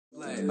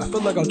I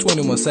feel like I'm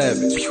 21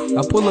 Savage.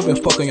 I pull up and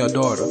fuck on your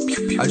daughter.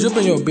 I drip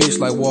in your bitch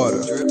like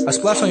water. I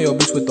splash on your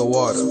bitch with the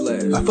water.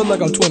 I feel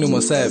like I'm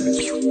 21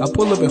 Savage. I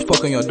pull up and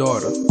fuck on your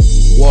daughter.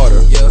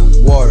 Water,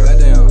 water,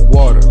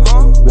 water,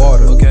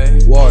 water, water,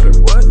 water,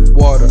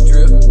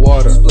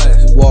 water,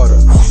 water.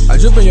 I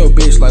drip in your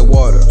bitch like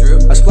water.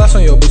 I splash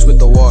on your bitch with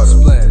the water.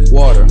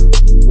 Water,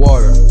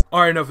 water.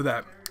 Alright, enough of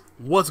that.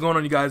 What's going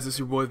on, you guys? It's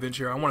your boy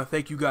Venture. I want to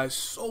thank you guys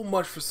so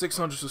much for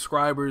 600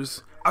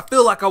 subscribers. I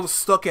feel like I was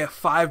stuck at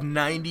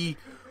 590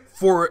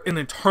 for an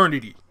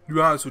eternity, to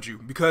be honest with you,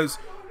 because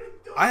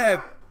I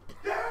have...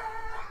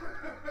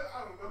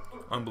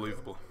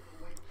 Unbelievable.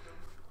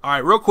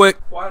 Alright, real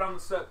quick. Quiet on the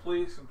set,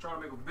 please. I'm trying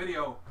to make a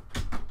video.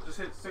 Just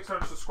hit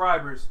 600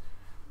 subscribers.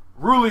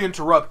 Rudely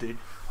interrupted.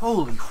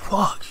 Holy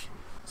fuck.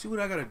 See what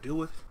I gotta deal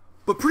with?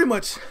 But pretty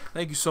much,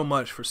 thank you so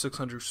much for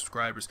 600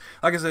 subscribers.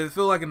 Like I said, it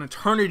feels like an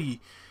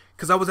eternity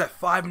because I was at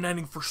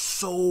 590 for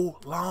so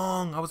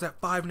long. I was at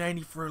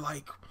 590 for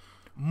like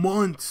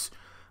months.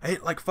 I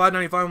hit like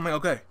 595. I'm like,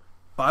 okay,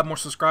 5 more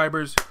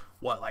subscribers.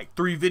 What, like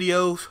 3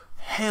 videos?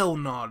 Hell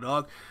no,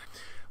 dog.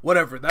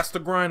 Whatever. That's the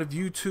grind of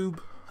YouTube,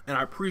 and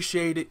I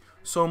appreciate it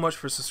so much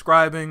for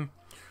subscribing.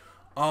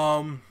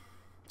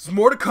 There's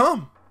more to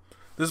come.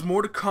 There's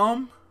more to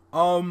come.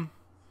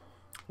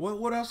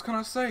 What else can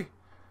I say?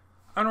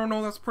 I don't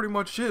know, that's pretty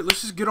much it.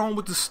 Let's just get on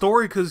with the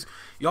story, because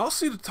y'all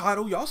see the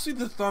title, y'all see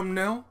the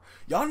thumbnail,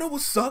 y'all know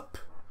what's up.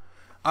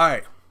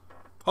 Alright,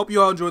 hope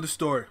you all enjoy the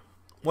story.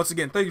 Once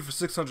again, thank you for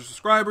 600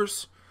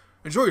 subscribers.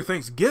 Enjoy your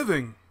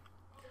Thanksgiving.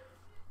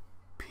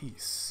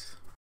 Peace.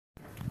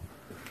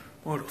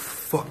 What a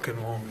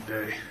fucking long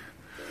day.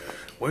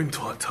 Wait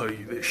until I tell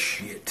you this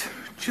shit.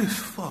 Just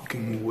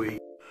fucking wait.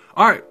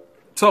 Alright,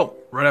 so,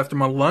 right after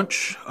my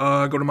lunch,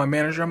 I go to my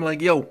manager, I'm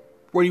like, yo,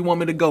 where do you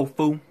want me to go,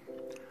 fool?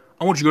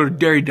 I want you to go to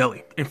Dairy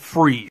Deli and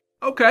freeze.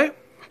 Okay,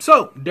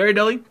 so Dairy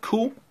Deli,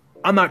 cool.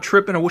 I'm not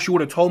tripping. I wish you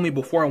would have told me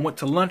before I went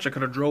to lunch. I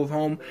could have drove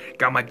home,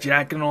 got my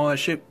jacket and all that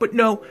shit. But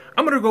no,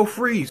 I'm gonna go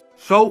freeze.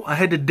 So I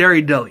head to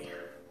Dairy Deli.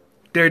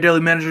 Dairy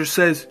Deli manager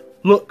says,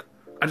 look,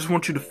 I just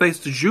want you to face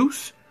the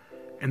juice.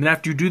 And then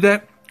after you do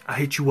that, I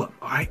hit you up,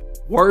 all right?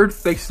 Word,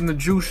 facing the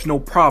juice, no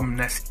problem.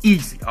 That's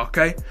easy,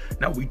 okay?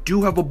 Now we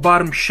do have a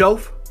bottom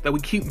shelf that we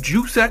keep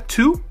juice at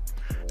too.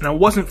 And I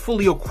wasn't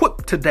fully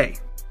equipped today.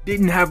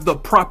 Didn't have the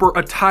proper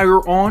attire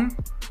on,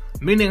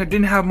 meaning I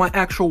didn't have my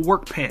actual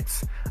work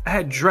pants. I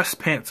had dress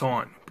pants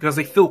on because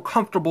they feel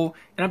comfortable,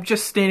 and I'm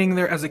just standing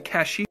there as a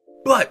cashier.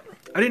 But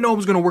I didn't know I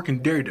was gonna work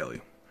in Dairy Deli.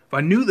 If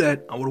I knew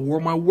that, I would have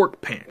worn my work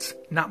pants,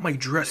 not my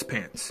dress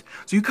pants.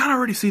 So you kind of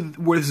already see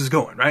where this is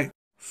going, right?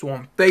 So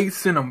I'm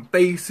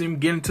facing,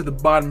 getting to the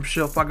bottom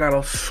shelf. I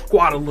gotta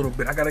squat a little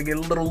bit. I gotta get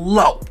a little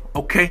low,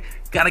 okay?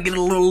 Gotta get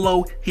a little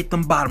low, hit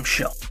them bottom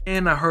shelf.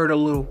 And I heard a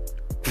little...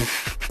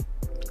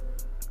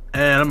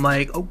 And I'm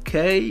like,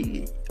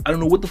 okay, I don't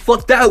know what the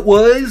fuck that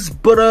was,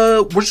 but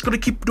we're just gonna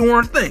keep doing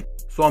our thing.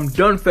 So I'm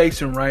done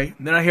facing, right?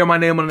 And then I hear my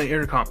name on the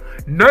intercom.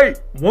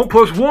 Nate, 1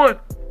 + 1.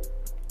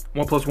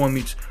 1 + 1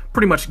 means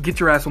pretty much get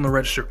your ass on the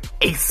register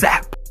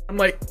ASAP. I'm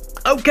like,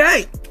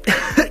 okay,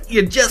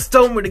 you just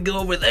told me to go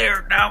over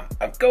there. Now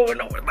I'm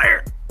going over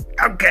there.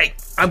 Okay,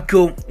 I'm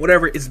cool.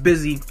 Whatever, it's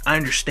busy. I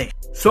understand.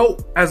 So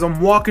as I'm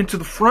walking to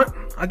the front,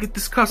 I get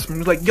this customer.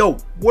 He's like, yo,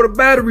 what the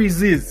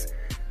batteries is?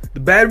 The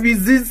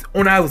batteries is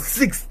on aisle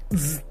 6.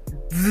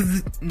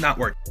 Not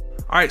working.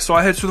 Alright, so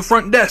I head to the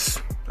front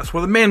desk. That's where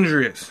the manager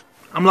is.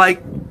 I'm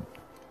like,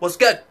 what's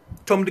good?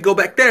 Told me to go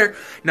back there.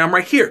 Now I'm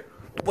right here.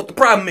 What the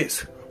problem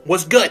is?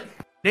 What's good?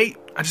 Nate,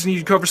 I just need you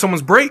to cover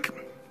someone's break.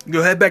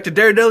 Go head back to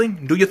Dairy Deli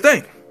and do your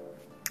thing.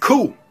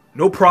 Cool.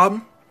 No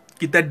problem.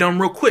 Get that done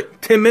real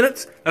quick. 10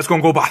 minutes. That's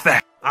gonna go by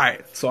fast.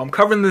 Alright, so I'm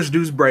covering this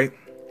dude's break.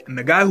 And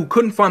the guy who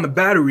couldn't find the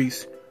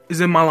batteries is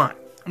in my line.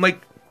 I'm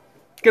like,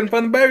 couldn't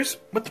find the batteries?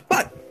 What the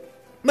fuck?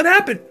 What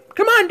happened?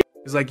 Come on, dude.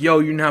 He's like, yo,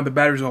 you didn't have the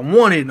batteries I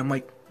wanted. And I'm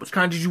like, which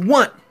kind did you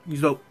want?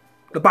 He's like,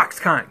 the box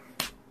kind.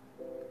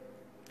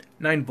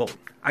 9 volt.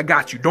 I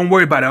got you. Don't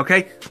worry about it,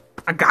 okay?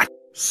 I got you.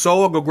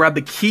 So I'll go grab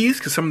the keys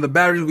because some of the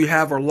batteries we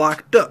have are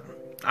locked up.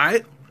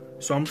 Alright?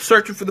 So I'm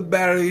searching for the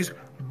batteries.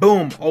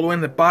 Boom. All the way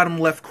in the bottom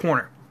left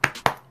corner.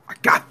 I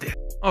got this.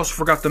 I also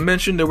forgot to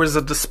mention there was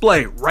a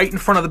display right in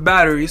front of the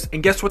batteries.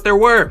 And guess what there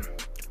were?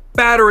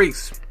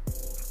 Batteries.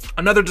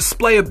 Another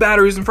display of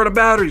batteries in front of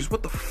batteries.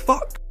 What the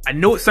fuck? I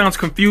know it sounds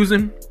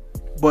confusing,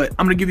 but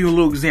I'm gonna give you a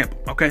little example,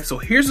 okay? So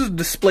here's a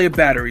display of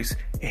batteries,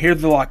 and here's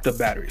the locked up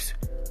batteries.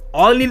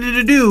 All I needed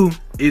to do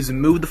is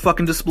move the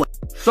fucking display.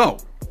 So,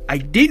 I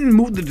didn't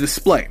move the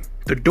display.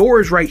 The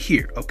door is right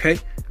here, okay?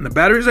 And the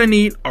batteries I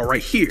need are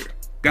right here.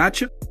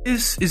 Gotcha?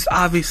 This is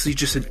obviously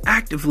just an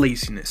act of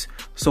laziness.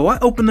 So I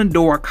open the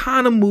door,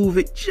 kind of move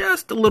it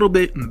just a little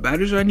bit, and the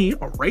batteries I need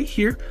are right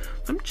here.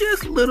 I'm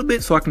just a little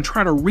bit so I can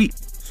try to reach.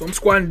 So I'm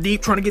squatting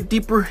deep, trying to get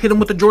deeper, hit him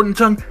with the Jordan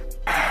tongue.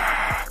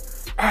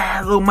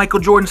 Little Michael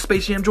Jordan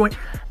Space Jam joint.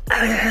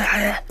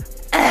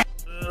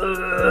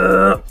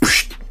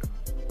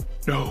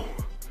 No.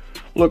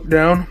 Look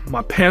down,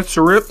 my pants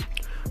are ripped,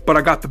 but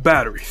I got the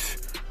batteries.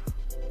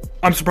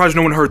 I'm surprised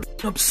no one heard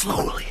them. Up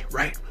slowly,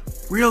 right?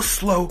 Real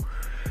slow.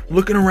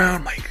 Looking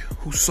around like,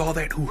 who saw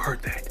that? Who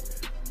heard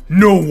that?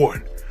 No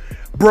one.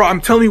 Bro,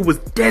 I'm telling you, it was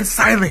dead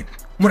silent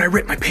when I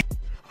ripped my pants.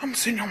 I'm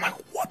sitting there, I'm like,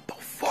 what the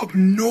fuck?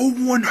 No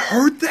one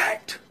heard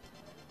that?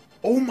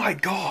 Oh my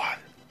God.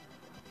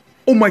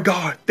 Oh my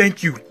God.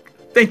 Thank you.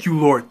 Thank you,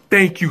 Lord.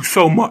 Thank you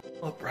so much.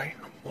 Up, right?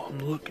 I'm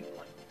looking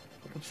like,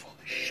 what's all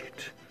this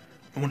shit?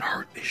 No one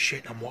heard this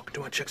shit. I'm walking to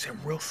my checks in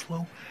real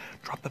slow.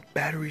 Drop the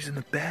batteries in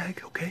the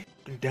bag, okay?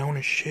 Looking down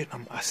and shit.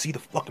 I see the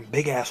fucking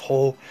big ass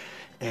hole.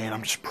 And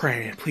I'm just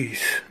praying,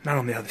 please, not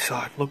on the other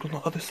side. Look on the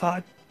other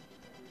side.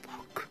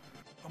 Fuck.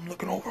 I'm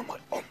looking over, I'm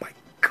like, oh my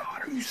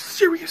God, are you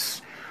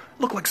serious?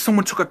 Looked like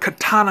someone took a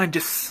katana and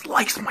just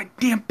sliced my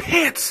damn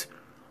pants.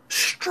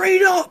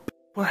 Straight up.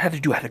 What I had to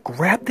do, I had to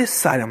grab this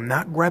side. I'm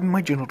not grabbing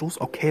my genitals,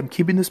 okay? I'm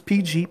keeping this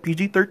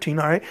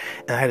PG-13, all right?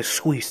 And I had to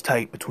squeeze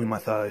tight between my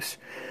thighs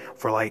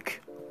for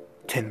like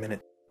 10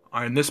 minutes. All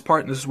right, in this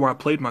part, this is where I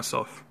played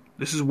myself.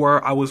 This is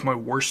where I was my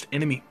worst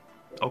enemy,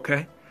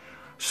 okay?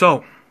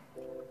 So,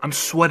 I'm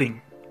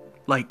sweating,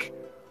 like,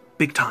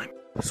 big time.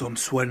 So I'm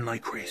sweating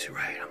like crazy,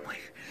 right? I'm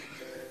like,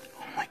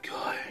 oh my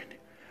God.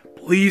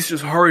 Please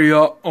just hurry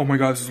up. Oh my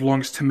God, this is the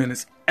longest 10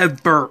 minutes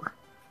ever,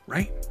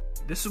 right?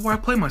 This is where I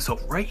play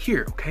myself, right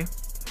here, okay?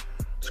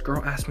 This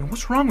girl asked me,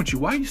 what's wrong with you?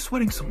 Why are you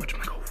sweating so much?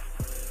 I'm like,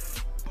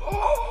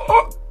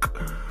 oh,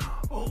 fuck.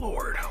 Oh,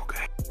 Lord,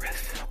 okay.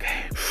 Breath,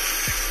 okay.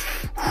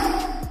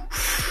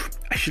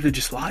 I should have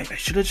just lied. I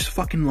should have just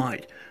fucking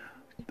lied.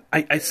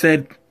 I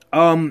said,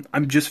 I'm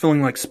just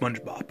feeling like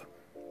SpongeBob.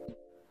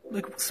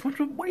 Like,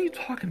 SpongeBob, what are you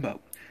talking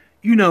about?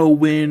 You know,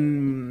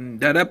 when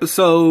that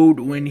episode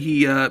when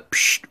he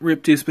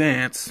ripped his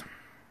pants.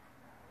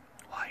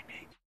 Why,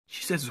 Nate?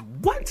 She says,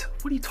 what?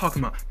 What are you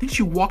talking about? Then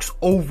she walks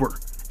over.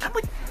 And I'm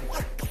like,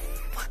 what the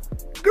fuck?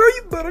 Girl,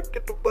 you better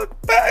get the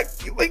fuck back.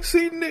 You ain't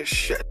seen this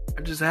shit.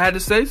 I just had to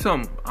say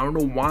something. I don't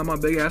know why my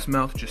big ass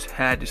mouth just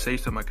had to say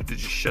something. I could have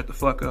just shut the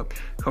fuck up,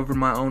 covered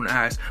my own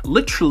ass,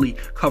 literally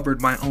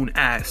covered my own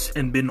ass,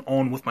 and been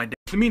on with my day.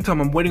 In the meantime,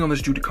 I'm waiting on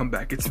this dude to come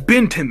back. It's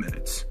been 10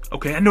 minutes,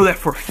 okay? I know that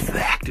for a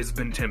fact it's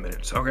been 10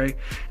 minutes, okay?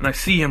 And I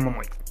see him, I'm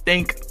like,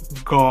 thank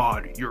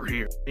God you're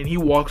here. And he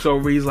walks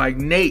over, he's like,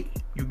 Nate,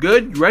 you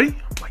good? You ready?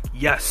 I'm like,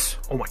 yes.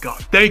 Oh my God,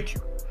 thank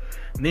you.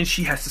 And then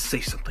she has to say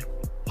something.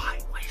 Why?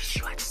 Why did she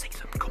have to say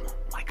something? Come on,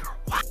 my girl,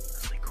 why? I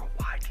was like, girl,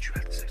 why did you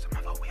have to say something?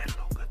 I thought we had a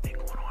little good thing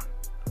going on.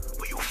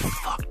 But you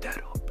fucked that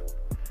up.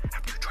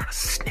 After you're trying to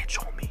snitch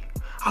on me.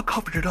 I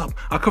covered it up.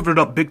 I covered it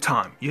up big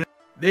time, yeah?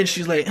 Then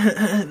she's like,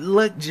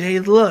 look, Jay,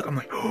 look. I'm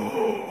like,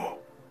 oh,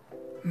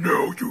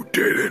 no, you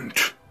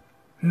didn't.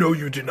 No,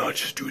 you did not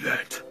just do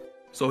that.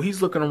 So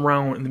he's looking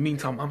around. In the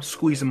meantime, I'm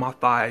squeezing my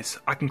thighs.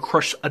 I can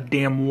crush a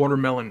damn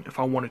watermelon if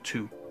I wanted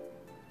to.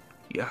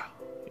 Yeah,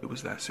 it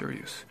was that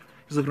serious.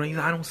 He's looking around,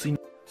 I don't see.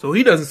 So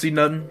he doesn't see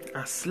nothing.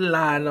 I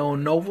slide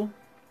on over.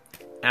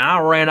 And I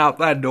ran out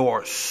that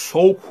door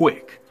so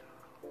quick.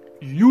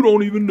 You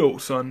don't even know,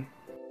 son.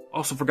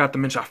 Also forgot to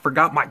mention, I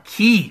forgot my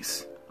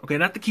keys. Okay,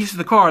 not the keys to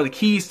the car, the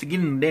keys to get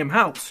in the damn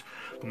house.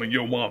 I'm like,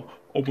 yo, mom,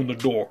 open the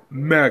door.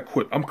 Mad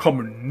quick, I'm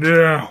coming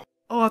now.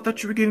 Oh, I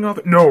thought you were getting off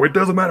it. No, it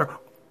doesn't matter.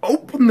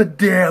 Open the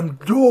damn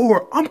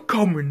door. I'm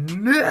coming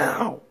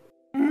now.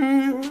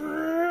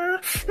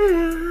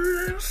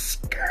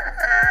 Scared.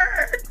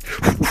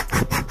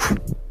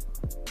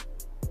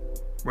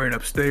 Ran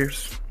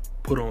upstairs,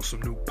 put on some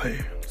new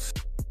pants.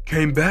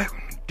 Came back,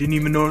 didn't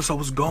even notice I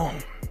was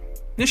gone.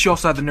 Then she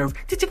also had the nerve,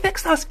 did you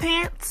fix those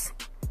pants?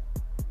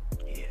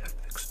 Yeah, I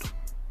fixed them.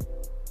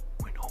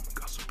 Went home and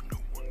got some new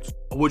ones.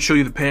 I would show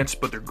you the pants,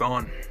 but they're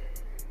gone.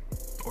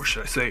 Or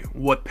should I say,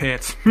 what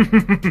pants?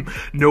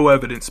 No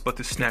evidence but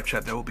this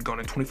Snapchat that will be gone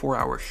in 24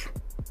 hours.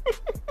 If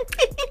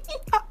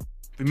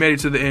you made it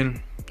to the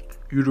end,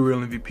 you're the real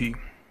MVP.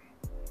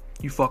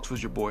 You fucks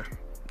was your boy.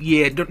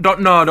 Yeah,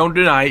 don't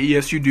deny it.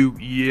 Yes, you do.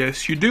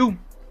 Yes, you do.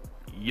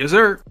 Yes,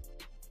 sir.